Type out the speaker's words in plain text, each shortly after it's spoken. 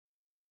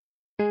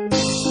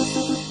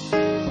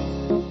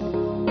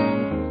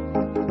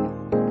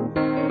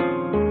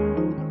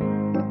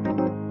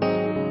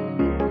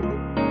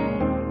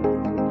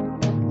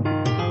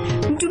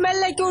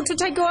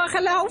ke wa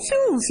gala o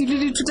file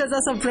dithuta tsa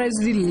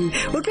Surpriseville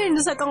o tlo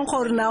inisa ka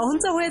gore na ho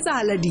ntse ho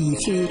etsahala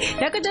dife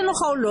ya ka teno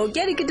kgaolo ke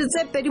ya dikete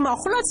tse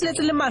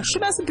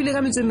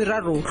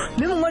 273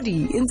 mme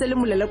mongodi e ntse le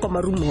molele kwa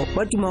marumo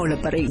wa Tumaola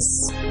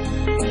Paris.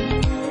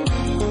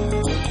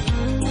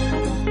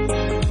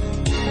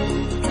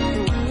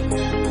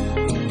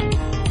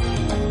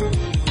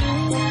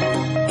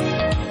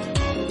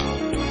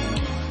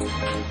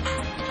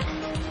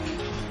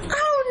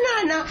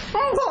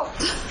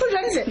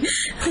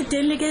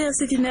 Tele ke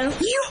se dinero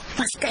yo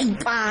paska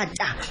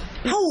impata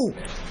hao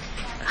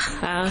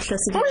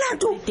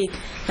molato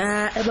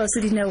ba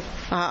se dinero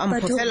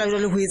ampotela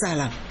jole ho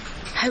etsahala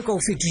ha e ka o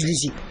fetile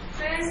je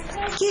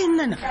ke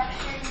nna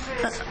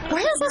wa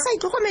ya sa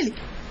itlhokomele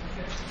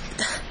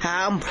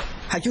hambo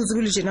ha ke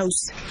utse le jena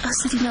usi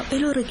se dinero e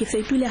le hore ke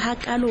fetule ha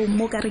kalo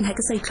mo ka reng ha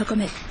ke sa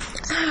itlhokomela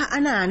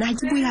ana ha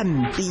ke bua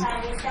mpe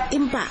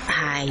empa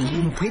hai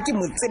mpweke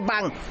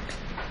motsebang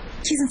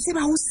ke ntse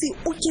ba usi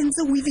o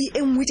kentse weave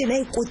engwe tena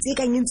e kotse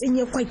ka nyentseng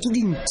ye kwa ke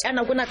dintjana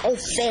kona ka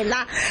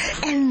ofela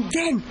and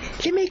then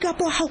le makeup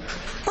how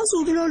ba so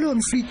dilo le on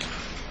fleek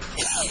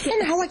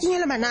ene ha wa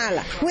kenyela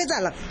manala o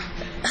etsala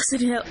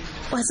asedi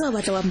wa tsa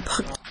batla wa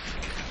mpho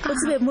o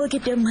tsebe mo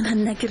ke teng mona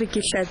nna ke re ke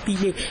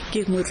hlapile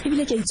ke motho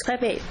bile ke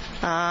itshwabela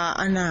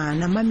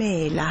ana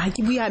mamela ha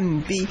ke bua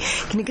mpe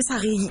ke ne ke sa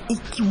re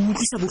ke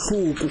utlwisa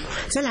bohloko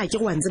tsela ke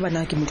go wantse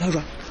bana ke motho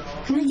jwa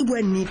nna ke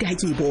bua nnete ha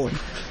ke e bona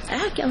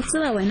ke a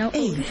tseba wena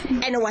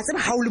ene wa tseba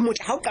ha o le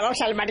motho ha o qala o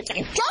hlale ba ke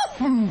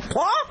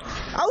mpho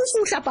a o se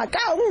hlapa ka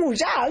o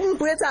ja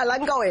o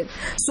etsalang ka wena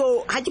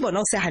so ha ke bona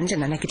o se hantle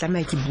nana ke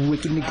tlamaya ke bue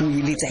ke ne ke o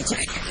eletsa ke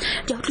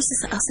a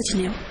utlwisisa a se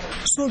dineo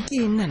so ke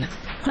nana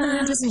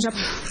le senja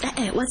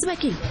wa tseba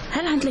ke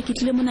ha la hantle ke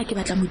tlile mona ke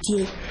batla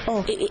modie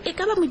e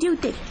ka ba modie o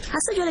teng ha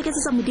se jole ke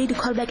tsa modie di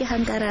call back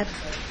hankarata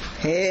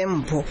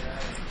mpho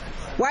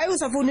why o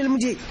sa phone le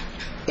modie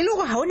e le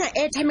go ha ona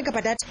airtime ka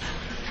data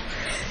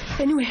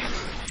anyway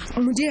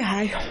modie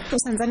hayo o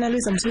santsana le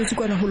sa mosebetsi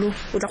kwana holo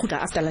o tla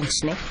khuta after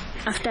lunch ne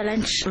after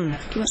lunch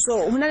so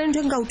hona le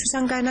ntwe nka o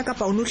thusang kana ka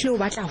pa o nohle o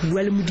batla ho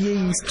bua le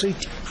modie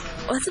straight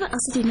o tseba a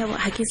se dina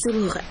ha ke se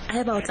bore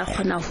a ba o tla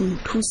khona ho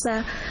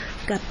thusa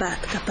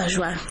kapa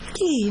jwa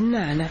ke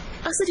nana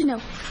a se dina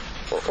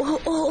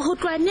ho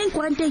twaneng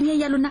kwanteng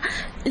ya lona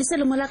le se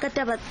lengola ka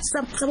taba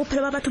sa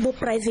bophelo ba batho bo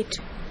private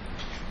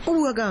o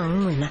bua ka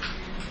wena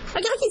a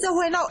ke re tsa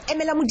wena o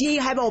emela modie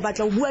ha ba o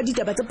batla o bua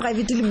ditaba tse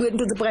private le bua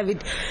ntwe tse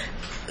private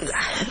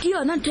ke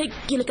yona ntwe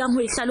ke le ka ho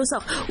ihlalosa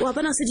wa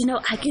bona se dina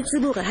ha ke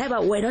tsebe hore ha ba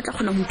wena o tla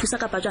khona ho thusa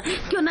kapa jwa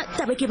ke yona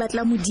taba ke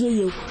batla modie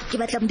eo ke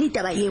batla modie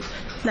taba eo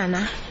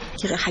nana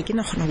ke re ha ke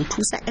na khona ho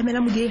thusa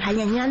emela modie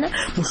hanyanyana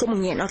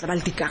mohlomong yena o tla ba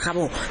le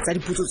dikarabo tsa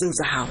dipotso tseo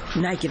tsa hao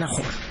nna ke na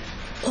khona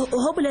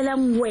ho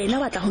bolelang wena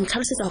batla ho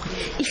ntlhalosetsa hore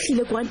e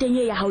hlile kwanteng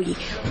ya hao ye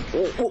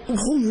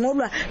ho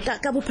ngolwa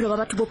ka bophelo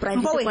ba batho bo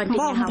private kwanteng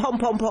ya hao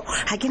mpho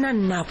ha ke na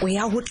nako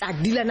ya ho tla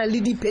dilana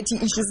le di petty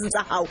issues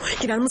tsa hao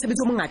ke na le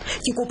mosebetsi o mongata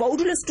ke kopa o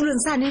dule setulong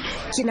sane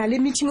ke na le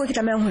meeting o ke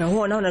tlameang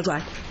ho hona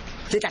jwale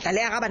le tla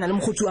le arabana le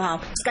mogotsi wa hao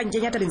ka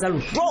nkenya tabeng tsa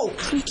lona go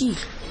freaky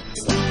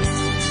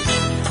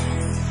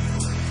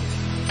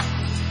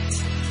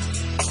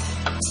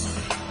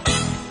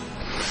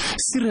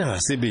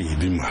serious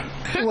baby man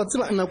wa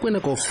tseba na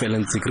kwena ka ofela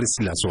ntse ke re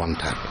serious one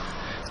time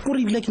go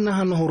re ile ke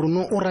nahana hore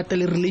no o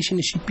ratele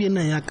relationship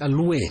ena ya ka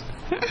le wena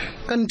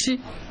kanthi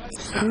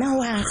nna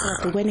wa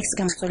ga go ne se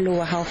ka motswallo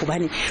wa hao go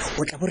bane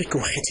o tla bore ke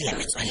o kgethela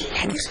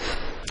metswalle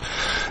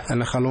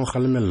ana galong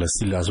galemella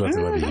serious wa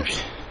tseba baby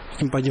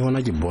empa ke hona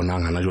ke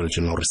bonang hana jwale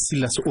tsena hore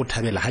serious o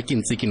thabela ha ke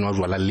ntse ke nwa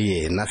jwala le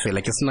yena fela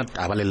ke sena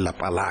taba le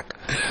lapalaka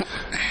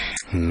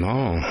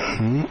no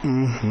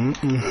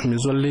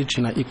mezwalle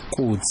tsena e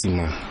kotsi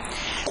man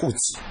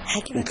kotsi ha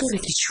ke batla re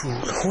ke tshulo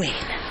ho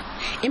wena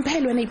empa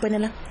le wena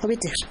iponela ho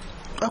betere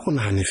a go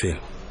nahane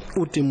fela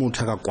o te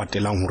motho ka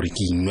kwatelang hore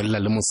ke inwella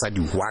le mosadi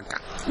wa ka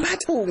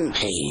bathong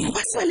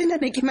ba sa le nna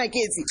ke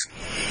maketsi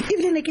e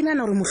bile ne ke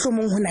nana hore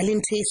mohlomong hona le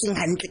ntwe e seng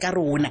hantle ka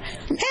rona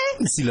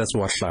Silas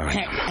wa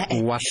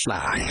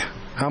hlanya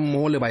ha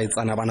mo le ba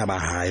etsana bana ba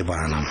hae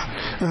bana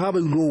ha ba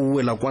lo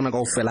wela kwana ka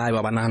ofela hae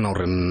ba bana hana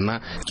hore nna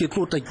ke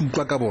tlota ke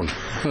utlwa ka bona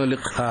le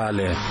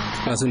khale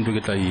a se ntwe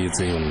ke tla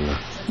etse yona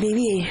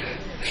baby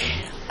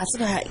a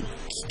tsaba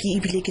ke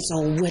ibile ke tswa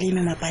o bua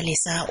le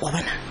mapalesa wa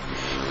bana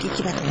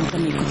ke batla go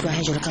tsama ikutlo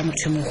ha jalo ka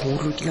motho mo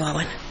holo ke le wa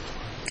bana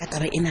ka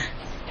taba ena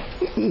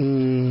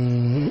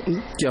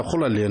ke a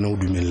gola le ena o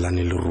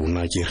dumellane le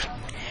rona ke re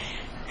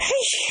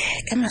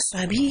ka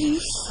maswabi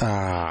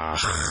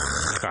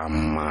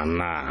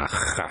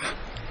gamanaga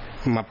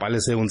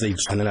mapalesa o ntse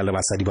itshwanela le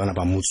basadi bana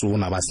ba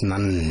motsona ba sena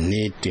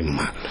nnete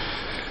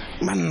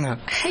manna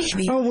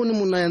ha o bone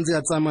mona ya ntse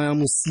ya tsamaya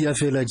mosia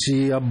fela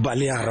tje a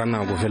bale a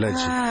rana go fela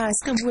tje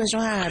ska bua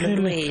jwalo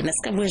le wena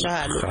ska bua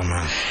jwalo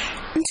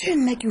ntse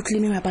nna ke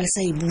utlile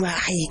mapalesa e bua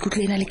ha e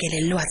kutlwe ena le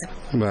kelello wa tsa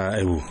ba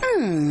eo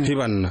he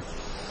banna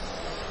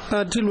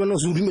a tilwana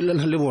se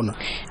dumellana le bona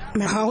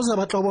ha o sa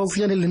batla ba o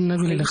fiane le nna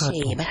jole le gato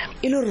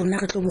e le rona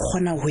re tlo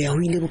bogona ho ya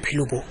ho ile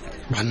bophelo bo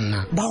banna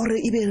ba gore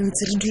e be re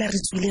ntse re dula re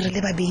tswile re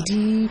le babedi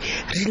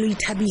re lo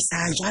ithabisa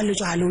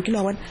jalo ke lo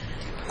bona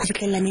go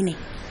fitlhelela nene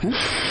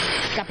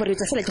kapa re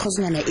tsa fela ke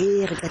kgosonyana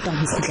e re qetang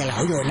go fitlhela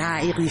go yona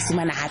e re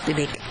fumana hape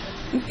beke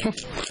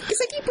ke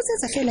se ke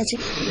ipotsetsa fela tje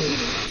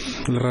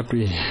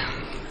Leratwe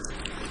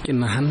ke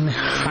nahanne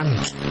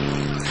hantle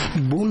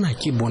bona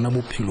ke bona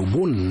bophelo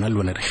bo nna le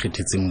wena re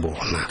kgethetseng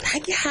bona ha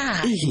ke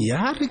ha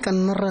ya re ka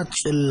nna ra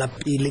tswella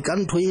pele ka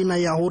ntho ena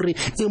ya hore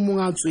e mong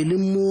a tswele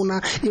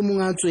mona e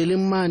mong a tswele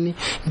mane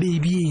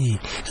baby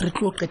re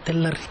tlo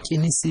qetella re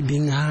kene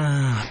sebeng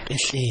hape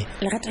hle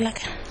lerato la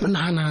ka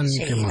nahana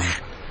hantle ma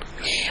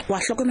wa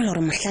hlokomela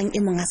hore mohlang e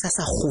mong a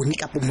sa kgone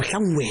kapa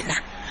mohlang wena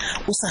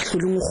o sa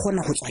hloleng o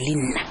kgona go tswa le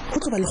nna go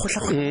tlo ba le gohla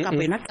go ka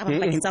wena ka ba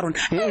pakeng tsa rona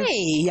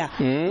ya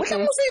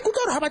mohlang o se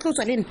ikutla hore ha ba tlo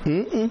tswa le nna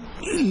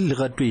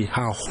Leratwe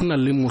ha gona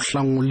le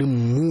mohlang o le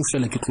mong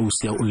fela ke tlo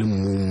sia o le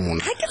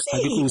mong ha ke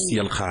tlo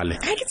sia le khale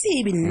ha ke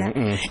tsebe nna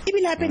e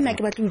bile hape nna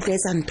ke batla go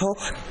tlwaetsa ntho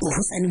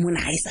go sane mona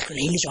ha e sa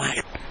hlole le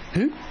jwalo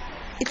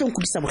e tlo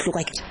nkudisa bohloko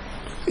ke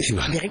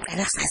be re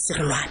qala sa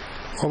serelwana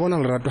go bona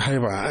Lerato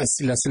haeba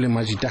sila se le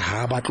majita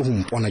ha ba tlo go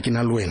mpona ke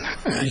na le wena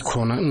e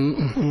khona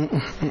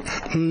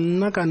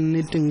nna ka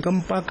nneteng ka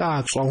mpa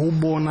ka tswa ho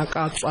bona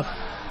ka tswa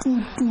no,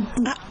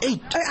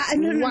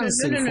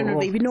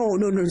 baby, no,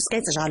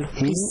 sketsa jalo,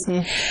 please.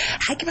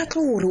 Ha ke batla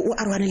hore o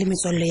arwane le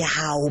metswalle ya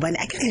hao, bane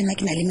a ke le nna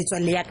ke na le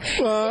metswalle ya ka.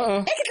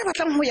 E ke tla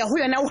batlang ho ya ho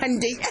yona one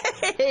day.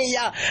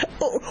 Ya,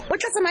 o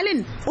tla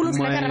tsamaleng, o lo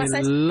tsela ka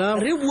basadi.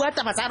 Re bua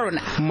taba tsa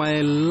rona.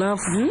 My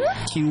love,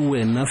 ke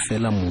wena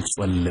fela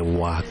motswalle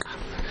wa ka.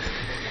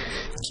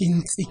 Ke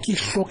ntse ke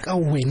hloka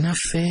wena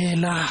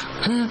fela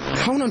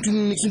ha ona ntho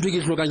ke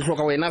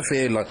hloka wena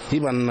fela e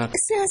banna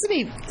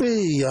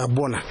ya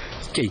bona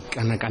ke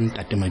ikana ka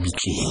ntate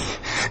mabitleng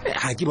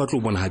ha ke batla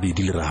ho bona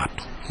habedi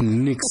Lerato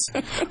nix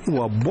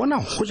wa bona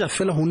go ja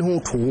fela ho ne ho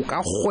thoko ka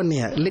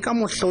kgonea le ka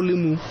mohlo le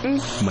mo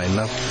my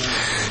love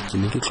ke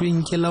ne ke tlo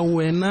inkela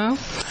wena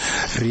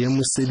re ya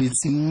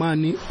mosebetsi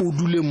mane o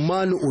dule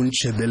mane o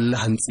ntshebella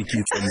ha ntse ke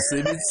tsa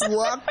mosebetsi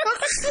wa ka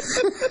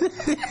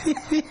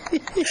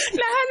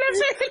la hana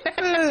fela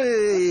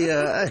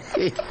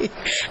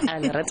a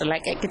Lerato la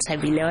ka ke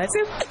thabile wa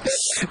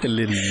se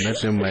le nna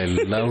se my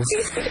love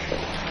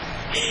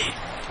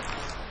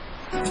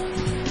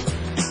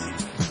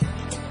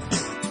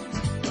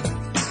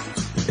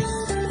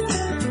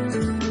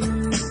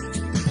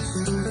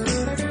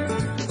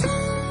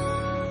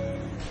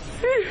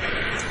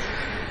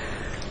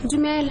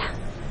Dumela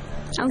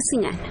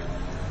ausinyana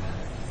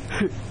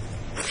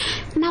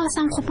na wa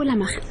sang kgopola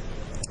maga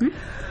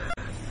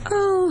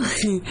oh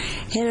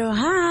hello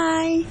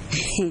hi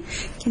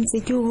ke ntse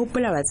ke o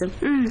hopola batse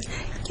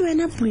ke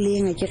wena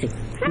Puleng a ke re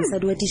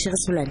mosadi wa Tishere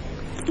Solane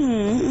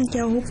ke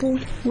a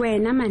hopola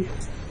wena man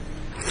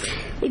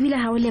ebile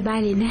ha o le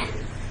bale ne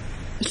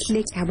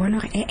ihle ke a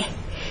bona gore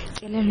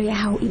kelelo ya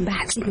hao e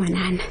batse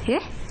ngwanana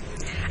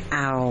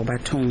ao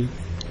bathong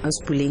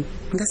Puleng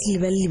nka se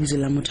lebale lebitso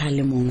la motho a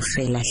le mong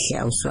fela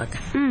hle a uswaka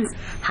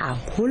ha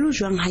holo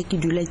jwang ha ke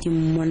dula ke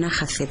mmona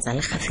gafetsa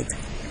le gafetsa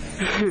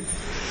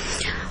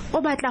o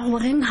batla ho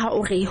reng ha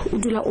o re o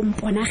dula o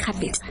mpona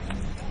gafetsa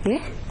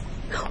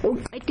o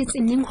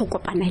qetetse neng go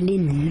kopana le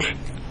nna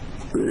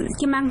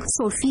ke mang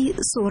Sophie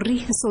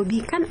sorry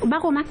Sobi kan ba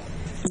goma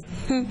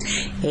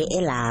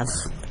love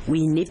o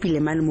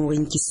inepile mane mo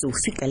reng ke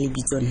Sophie ka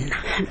lebitso nna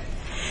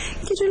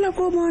ke dula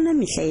go bona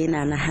mehla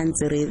ena na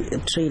hantse re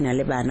trainer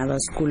le bana ba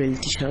sekolo le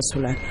Tishere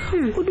Solane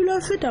o dula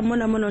o feta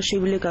mona o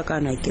shebile ka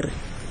kana ke re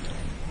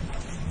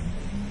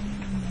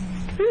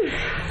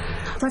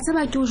wa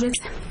tsaba ke o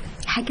jwetsa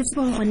ha ke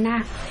tseba gore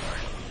na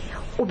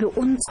o be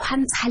o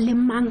ntshwantsha le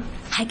mang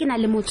ha ke na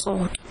le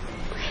motsoto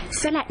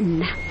fela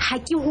nna ha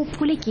ke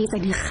hopole ke etsa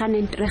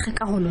dikganentrege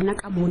ka ho lona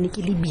ka bone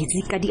ke le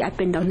busy ka di up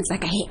and down tsa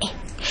ka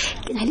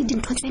ke na le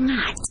dintho tse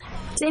ngata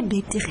tse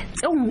betere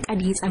tse nka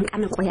di etsang ka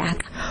nako ya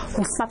ka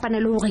go fapana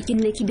le hore ke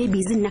nne ke be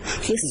busy nna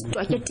ke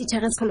stwa ke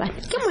Tishere Solane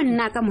ke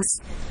monna ka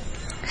mos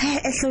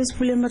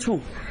Puleng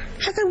bathong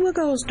ha ka bua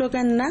ka ho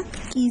stoka nna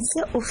ke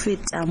itse o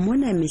feta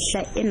mona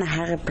mehla ena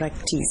ha re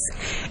practice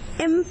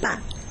empa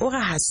o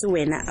ga ha se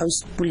wena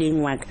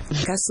Puleng wa ka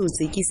nka se o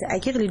tsekise a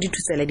ke re le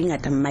dithutsela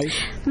dingata mmai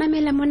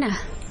mamela mona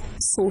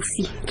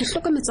Sophie ke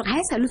hlokometse ha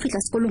e sa lo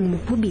fitla sekolong mo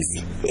go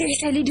busy e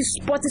sa le di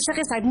sports se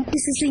re sa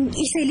utlwisiseng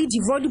e sa le di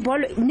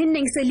volleyball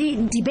nenneng se le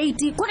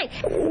debate kore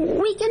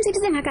weekend se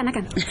diteng kana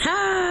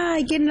ha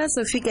ke nna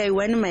Sophie ka I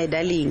want my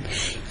darling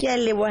ke a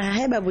leboha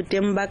ha ba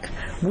boteng baka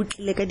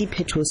butlile ka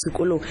diphetho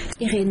sekolong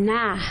e re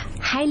na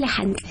ha ile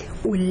hantle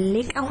o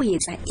leka go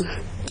etsa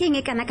ke eng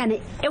kana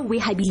e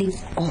we habileng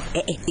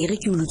e re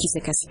ke o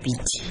lokise ka speed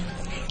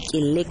ke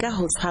leka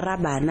ho tshwara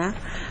bana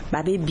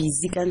ba be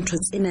busy ka ntho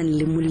tsenang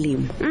le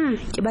molemo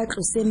ke ba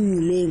tlose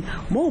mmileng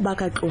mo ba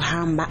ka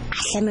tlohang ba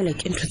ahlamela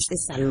ke ntho tse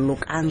sa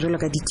lokang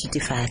jalo ka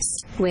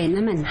dititifatsi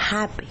wena man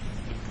hape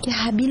ke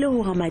habile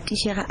hore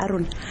matishere a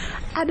rona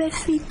a be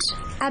fit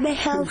a be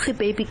healthy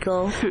baby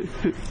girl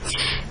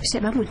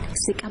sheba mona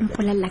se ka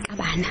mpolella ka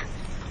bana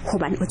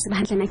hobane o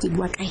tseba hantle na ke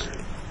bua kae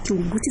ke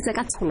o botsitse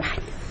ka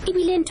tsholwane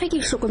ebile ntho ke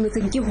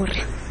hlokometseng ke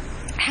hore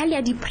ha le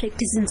ya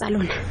di-practicing tsa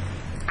lona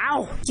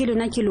ao ke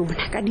lona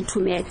ka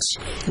di-2 match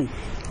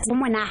go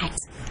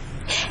monate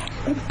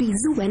o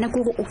busy wena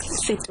ko go o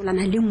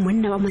fetolana le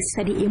monna wa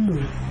mosadi e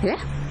mongwe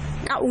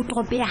ka o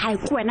trope ya hae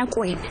ko wena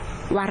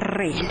wa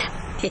rena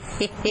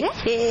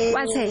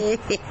wa se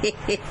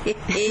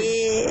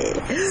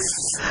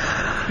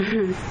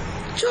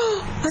jo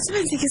wa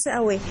tsebantse ke se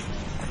awe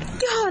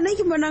ke hona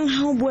ke bonang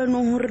ha o bua no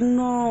hore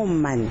no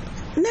man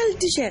nna le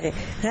tishere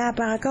re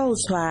apara ka o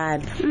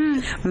tshwana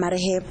mare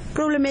he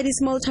problem ya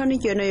di-small town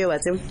ke yone yo wa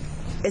tseba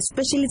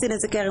especially tsena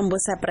tse ka reng bo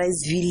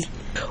Surpriseville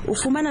o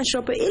fumana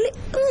shop e le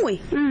nngwe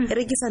e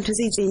rekisa ntho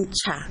tse itseng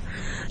tjha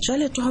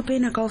jwale tope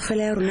ena ka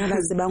ofela ya rona ba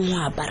tsebang ho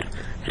apara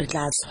re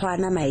tla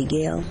tshwana my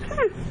girl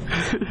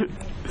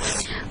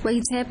wa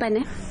itshepa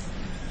ne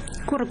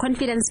gore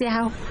confidence ya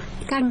hao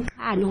ka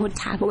nkane ho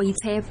thaba wa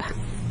itshepa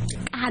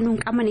ka hanong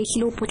ka mona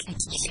ehlile o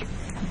potlakile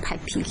o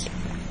phaphile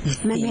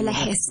mamela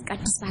hes ka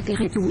tsaka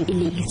re ke o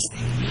eletse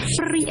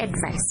free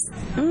advice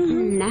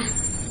nna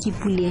ke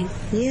puleng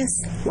yes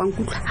wa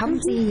nkutla ha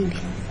mtsebe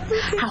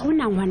ha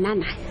hona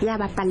ngwanana ya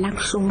bapalang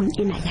hlong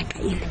ena ya ka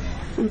ena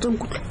ntse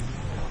nkutla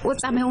o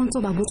tsamaye o ntse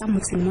ba botsa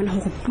motseng mona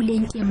hore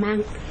puleng ke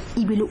mang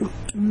ibile o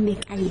tumme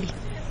kae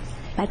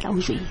ba tla o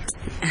jwetsa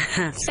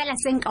fela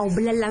seng ka o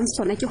bolellang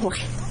sona ke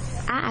hore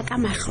a ka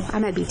mahlo a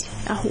mabedi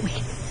a ho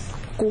wena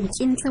go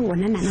kentse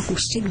wona nana go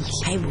shebile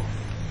haibo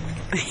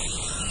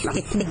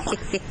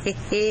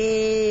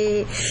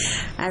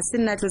a se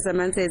nna tlo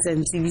tsamantse etsa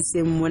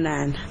ntsibiseng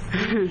monana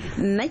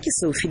nna ke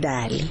Sophie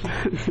Dali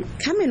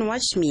come and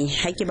watch me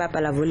ha ke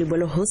bapala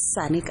volleyball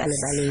hosane ka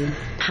lebaleng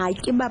ha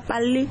ke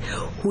bapalle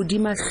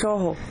hodima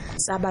hloho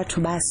tsa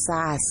batho ba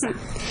sasa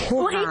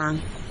ho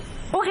hang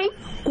okay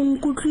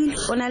kunkutlile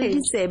ona le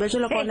ditsebe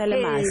jalo ka ona le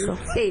mahlo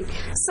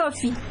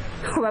Sophie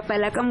go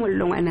bapala ka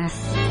mollo ngwana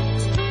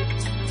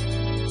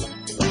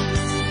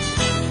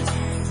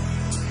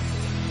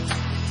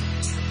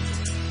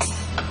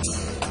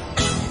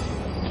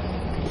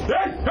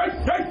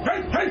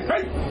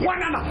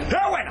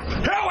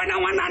Hey,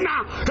 wanana,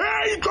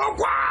 hey, go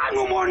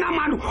kwano mona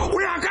manu.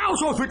 We are going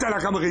so fit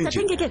like a marine.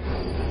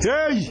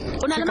 Hey,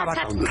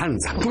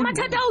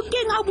 mathata o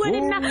keng a bueng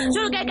nna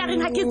jalo ka ka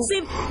reng ha ke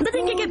tsebe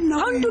ke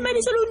ha o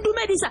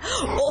ndumedisa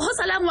ho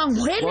salangwang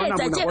ho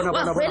eletsa je wa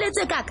ho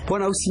eletse kaka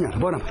bona o sinya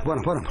bona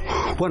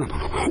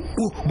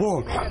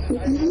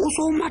o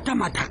so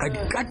mata ka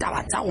dikataba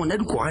tsa gona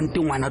di korante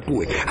ngwana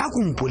towe ha go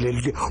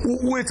mpolelile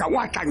o etsa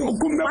wa tlang o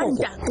kumme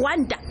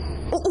kwanda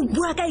o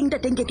bua ka eng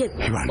tateng ke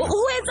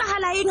o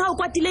etsahala eng ha o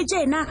kwatile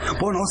tjena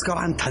bona o ska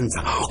ba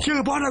nthantsha ke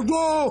re bona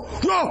yo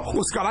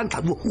o ska ba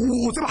nthantsha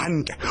o tseba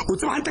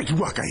hantle ke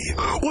bua ka eng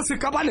o se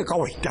ka ba le ka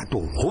wa itato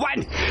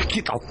hobane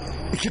ke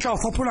tla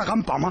fapola ka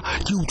mpama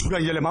ke o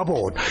thulanye le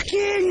mabona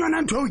ke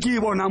nyona ntho ke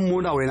bona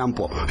mona wena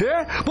mpo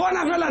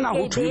bona fela na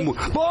go thimo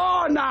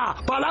bona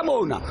bala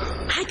mona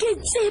ha ke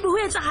tsebe ho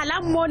etsahala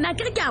mona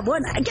ke a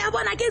bona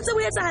ke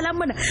tsebe ho etsahala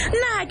mona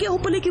nna ke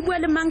hopole ke bua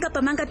le mang ka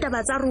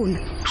taba tsa rona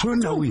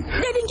shona we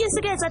le dinke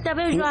se ka etsa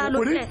taba e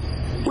jwalo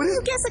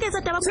ke se ka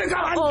etsa taba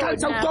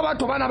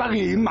batho bana ba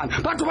re man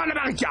batho bana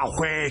ba re ke a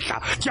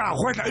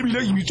hwehla ebile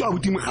e bitsa ho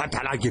dimo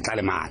kgathala ke tla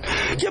le mana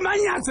ke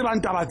manyatse ba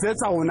ntaba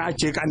tsetsa ona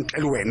je ka ntle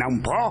le wena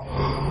mpho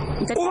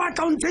o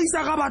batla o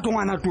ntseisa ka batho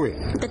ngwana twe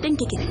tateng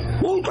ke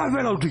o tla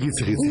fela o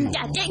tikitsiretse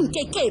tateng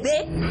ke be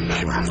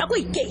a go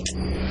ikeke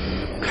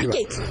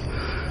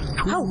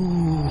hao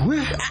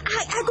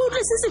a go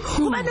utlwisise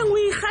hobane o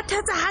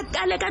ikgathatsa ha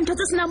kale ka ntho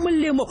tse senang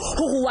molemo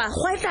hore wa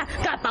kgwetla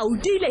kapa o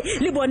dile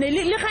le bone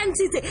le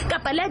gantshitse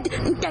kapa le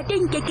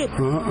ntateng keke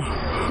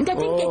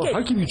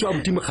ha ke bitswa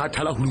modimo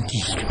kgathala ho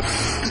lokile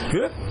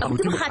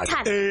modimo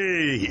kgathala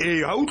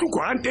ha o tlo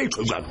korante e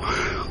tshwajalo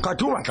ka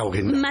tho batla ho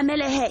rena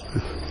mamele he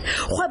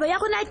kgwebo ya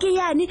rona ke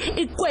yane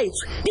e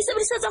kwetswe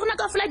disebediswa tsa rona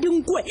ka fela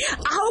dinkwe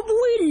ha o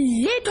bue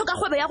letho ka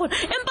kgwebo ya rona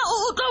empa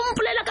o tlo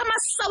mpolela ka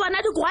masawana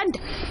a digranda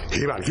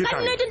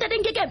nne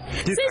dintateng ke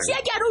sesi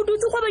ya ke a re o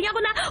dutse kgwebong ya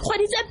rona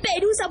kgwedi tse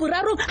pedi o sa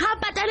borarong ha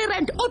patale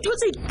rent o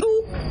thotse tu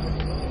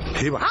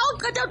ha o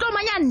qeta o tlo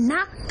manya nna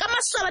ka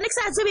masawana ke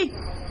sa tsebeng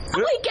a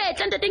go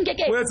iketla ntateng ke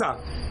etsang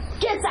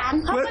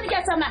ha o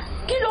ke tsamaya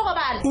ke lo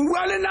robala o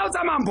bua le nna o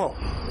tsamampo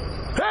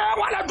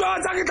ngwana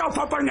totsa ke tla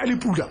fapanya le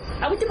pula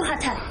a botse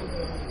mogathala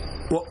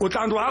o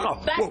tla ndo aga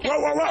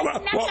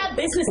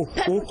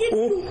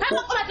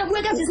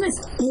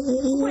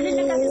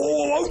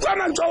o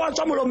tsamantsa wa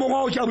tswa molomong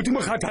wa o ke a bodimo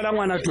kgathala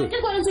ngwana twe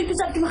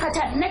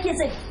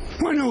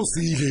ngwana o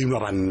seile enwa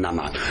banna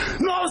mana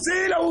no o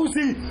seile o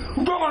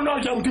tlo gona o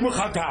ke a bodimo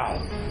kgathala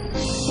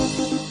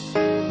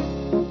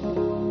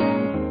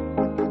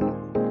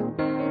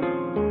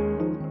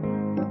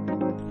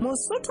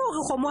Mosotho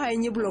ga kgomo ha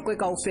enye bolokwe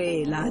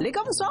kaofela le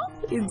ka moso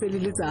e ntse le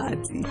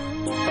letsatsi